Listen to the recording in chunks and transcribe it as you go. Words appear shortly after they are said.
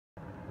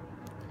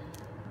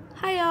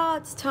Hi y'all,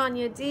 it's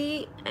Tanya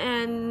D,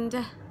 and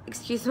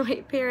excuse my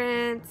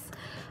appearance.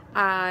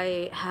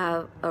 I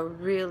have a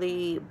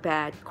really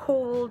bad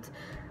cold.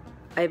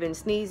 I've been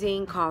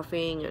sneezing,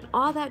 coughing, and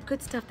all that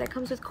good stuff that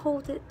comes with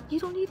cold that you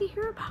don't need to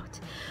hear about.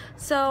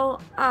 So,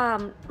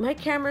 my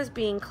camera's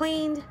being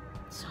cleaned,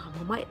 so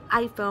I'm on my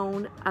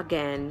iPhone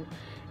again,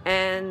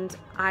 and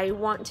I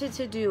wanted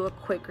to do a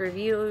quick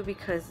review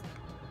because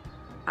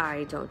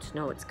I don't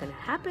know what's gonna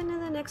happen in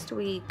the next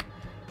week,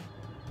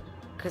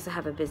 because I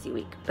have a busy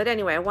week. But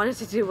anyway, I wanted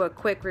to do a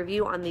quick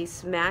review on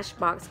these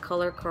Smashbox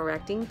color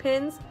correcting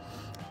pins.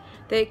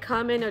 They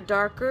come in a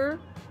darker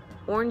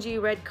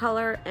orangey red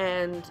color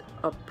and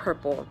a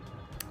purple.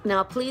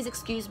 Now please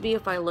excuse me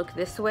if I look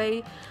this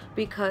way,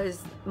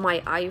 because my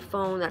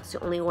iPhone, that's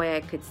the only way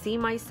I could see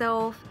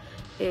myself,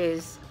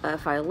 is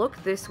if I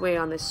look this way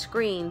on the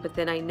screen, but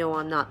then I know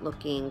I'm not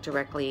looking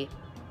directly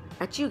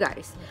at you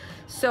guys.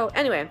 So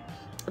anyway,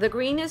 the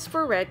green is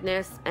for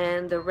redness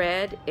and the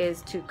red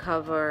is to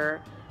cover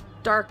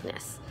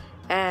darkness,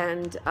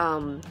 and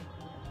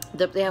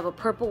they have a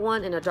purple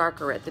one and a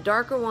darker red. The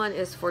darker one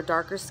is for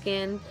darker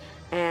skin,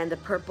 and the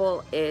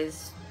purple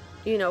is,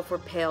 you know, for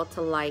pale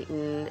to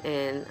lighten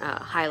and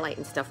highlight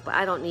and stuff, but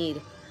I don't need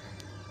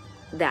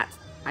that.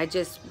 I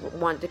just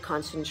wanted to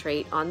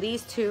concentrate on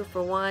these two.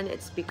 For one,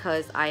 it's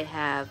because I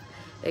have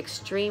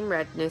extreme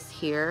redness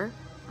here.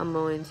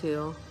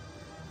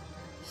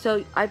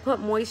 So I put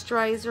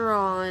moisturizer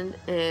on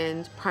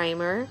and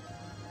primer,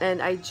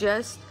 and I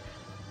just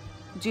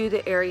do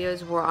the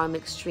areas where I'm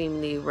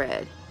extremely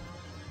red,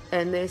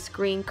 and this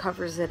green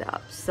covers it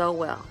up so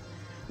well.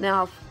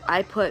 Now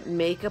I put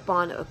makeup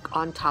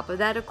on top of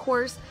that, of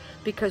course,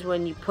 because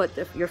when you put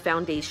your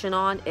foundation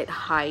on, it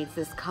hides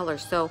this color.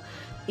 So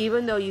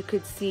even though you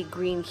could see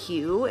green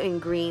hue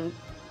and green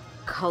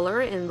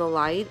color in the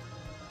light,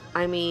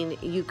 I mean,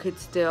 you could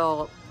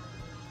still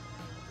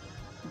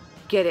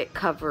get it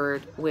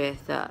covered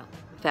with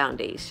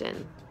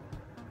foundation.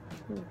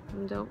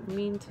 I don't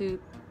mean to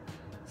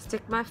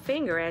stick my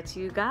finger at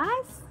you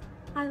guys.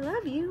 I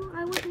love you.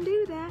 I wouldn't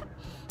do that.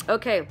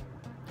 Okay,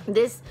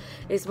 this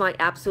is my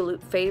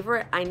absolute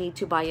favorite. I need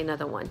to buy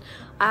another one.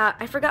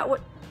 I forgot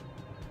what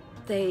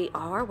they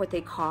are, what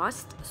they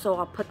cost, so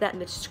I'll put that in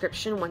the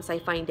description once I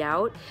find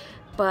out.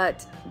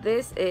 But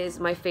this is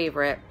my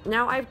favorite.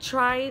 Now I've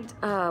tried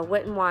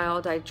Wet n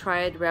Wild, I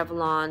tried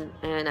Revlon,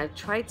 and I've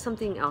tried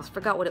something else.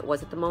 Forgot what it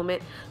was at the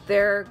moment.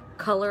 Their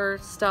color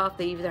stuff,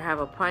 they either have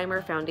a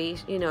primer,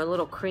 foundation, you know,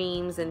 little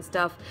creams and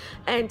stuff.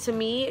 And to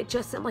me, it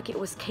just seemed like it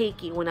was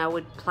cakey when I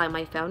would apply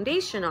my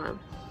foundation on.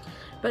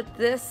 But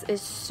this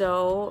is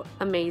so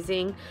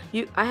amazing.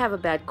 I have a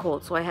bad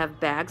cold, so I have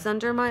bags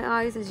under my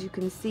eyes, as you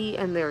can see,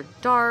 and they're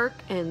dark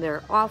and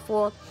they're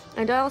awful.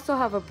 And I also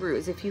have a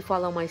bruise. If you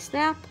follow my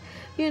snap,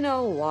 you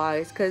know why.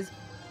 It's because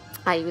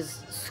I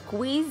was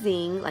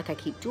squeezing, like I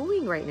keep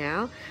doing right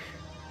now.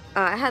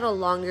 I had a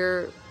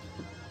longer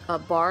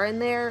bar in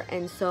there,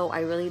 and so I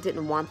really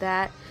didn't want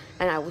that.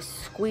 And I was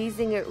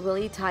squeezing it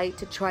really tight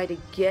to try to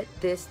get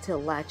this to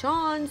latch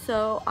on,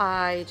 so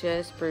I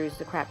just bruised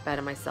the crap out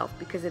of myself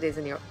because it is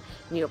a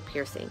needle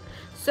piercing.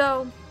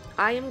 So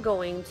I am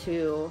going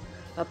to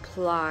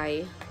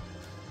apply,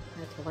 I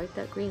have to wipe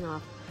that green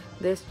off,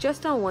 this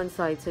just on one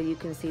side so you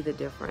can see the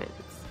difference.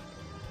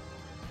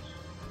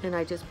 And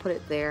I just put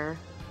it there.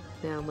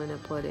 Now I'm going to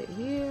put it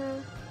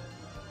here.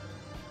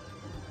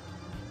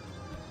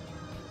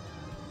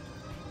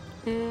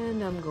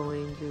 And I'm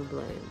going to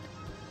blend.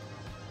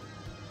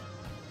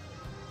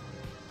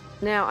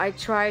 Now I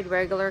tried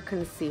regular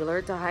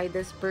concealer to hide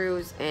this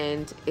bruise,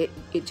 and it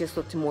just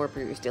looked more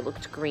bruised. It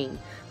looked green.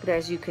 But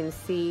as you can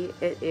see,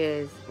 it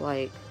is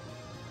like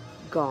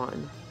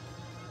gone.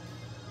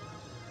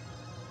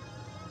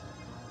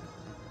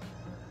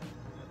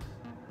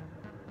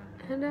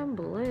 And I'm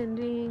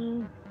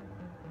blending.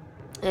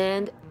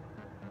 And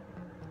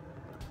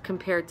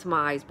compared to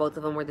my eyes, both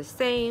of them were the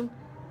same.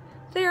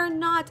 They are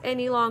not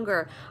any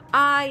longer.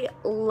 I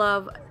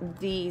love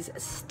these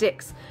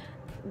sticks.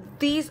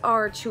 These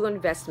are a true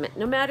investment,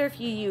 no matter if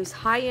you use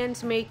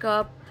high-end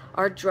makeup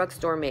or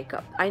drugstore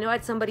makeup. I know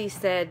that somebody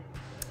said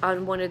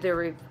on one of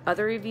their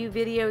other review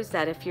videos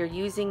that if you're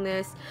using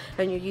this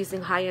and you're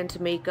using high-end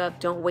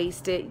makeup, don't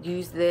waste it,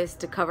 use this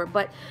to cover.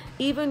 But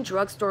even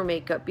drugstore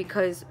makeup,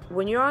 because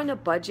when you're on a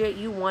budget,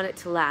 you want it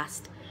to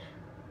last.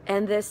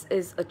 And this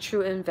is a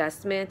true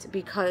investment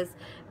because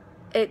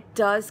it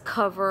does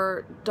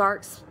cover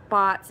dark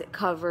spots, it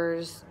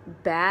covers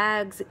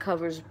bags, it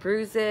covers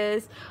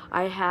bruises.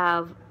 I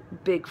have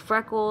big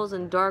freckles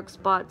and dark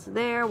spots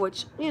there,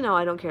 which, you know,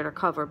 I don't care to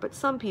cover, but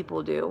some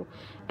people do.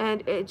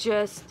 And it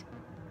just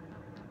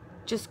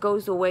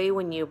goes away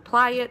when you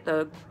apply it.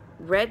 The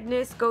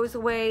redness goes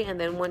away, and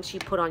then once you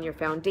put on your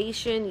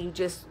foundation, you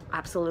just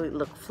absolutely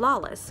look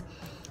flawless.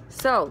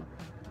 So,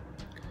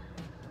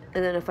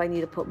 and then if I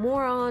need to put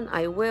more on,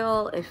 I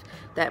will. If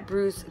that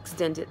bruise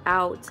extended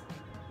out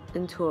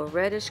into a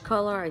reddish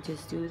color, I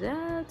just do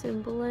that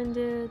and blend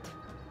it.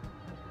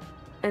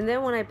 And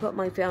then when I put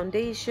my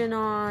foundation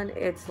on,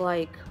 it's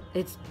like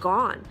it's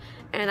gone.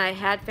 and I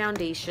had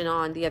foundation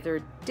on the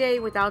other day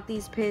without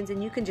these pins,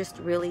 and you can just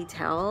really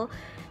tell.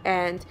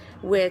 And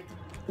with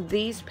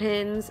these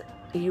pins,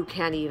 you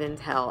can't even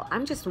tell.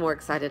 I'm just more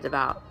excited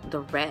about the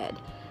red.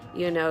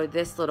 You know,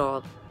 this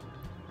little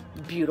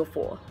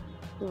beautiful,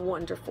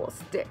 wonderful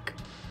stick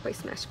by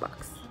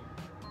Smashbox.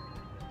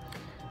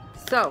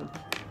 So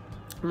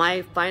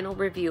my final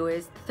review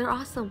is they're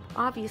awesome.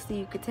 Obviously,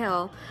 you could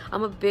tell.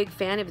 I'm a big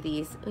fan of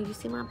these. Oh, you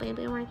see my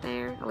baby right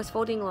there? I was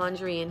folding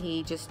laundry and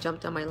he just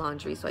jumped on my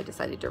laundry, so I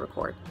decided to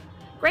record.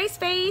 Grace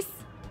face!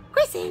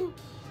 Grayson!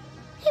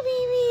 Hey,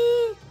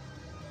 baby!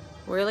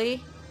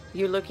 Really?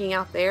 You're looking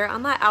out there?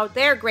 I'm not out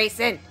there,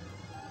 Grayson!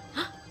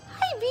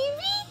 Hi,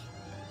 baby!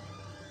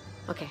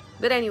 Okay,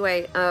 but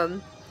anyway,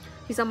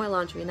 he's on my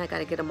laundry and I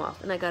gotta get him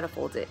off and I gotta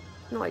fold it.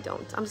 No, I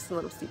don't. I'm just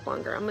gonna let him sleep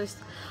longer.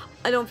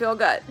 I don't feel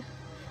good.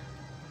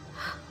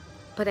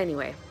 But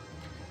anyway,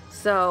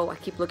 so I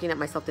keep looking at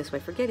myself this way,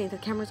 forgetting the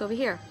camera's over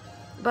here.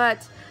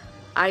 But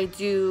I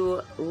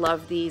do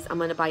love these. I'm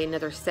gonna buy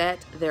another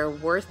set. They're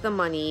worth the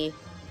money.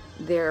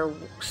 They're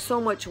so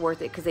much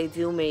worth it because they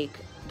do make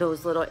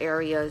those little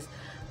areas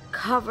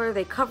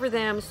they cover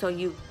them so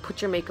you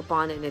put your makeup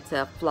on and it's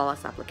a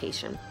flawless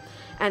application.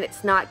 And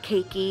it's not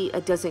cakey,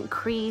 it doesn't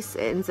crease,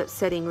 it ends up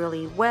setting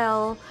really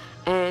well.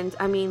 And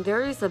I mean,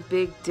 there is a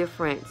big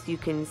difference you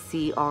can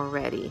see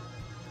already.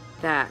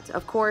 That,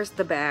 of course,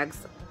 the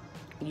bags,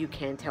 you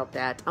can't help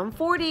that. I'm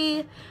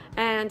 40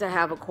 and I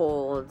have a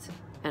cold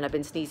and I've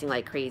been sneezing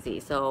like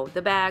crazy. So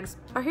the bags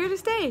are here to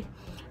stay.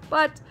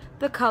 But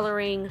the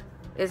coloring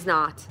is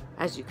not,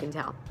 as you can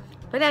tell.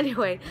 But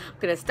anyway, I'm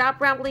gonna stop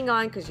rambling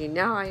on because you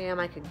know how I am.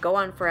 I could go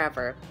on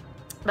forever.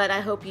 But I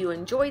hope you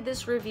enjoyed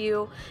this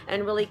review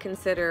and really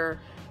consider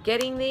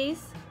getting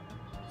these.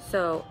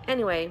 So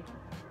anyway,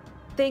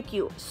 thank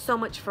you so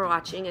much for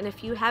watching. And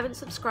if you haven't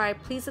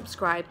subscribed, please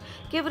subscribe.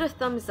 Give it a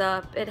thumbs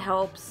up. It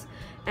helps.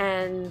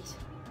 And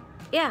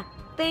yeah,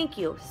 thank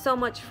you so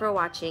much for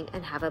watching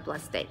and have a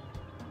blessed day.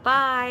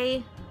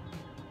 Bye.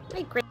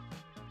 Bye, Grace.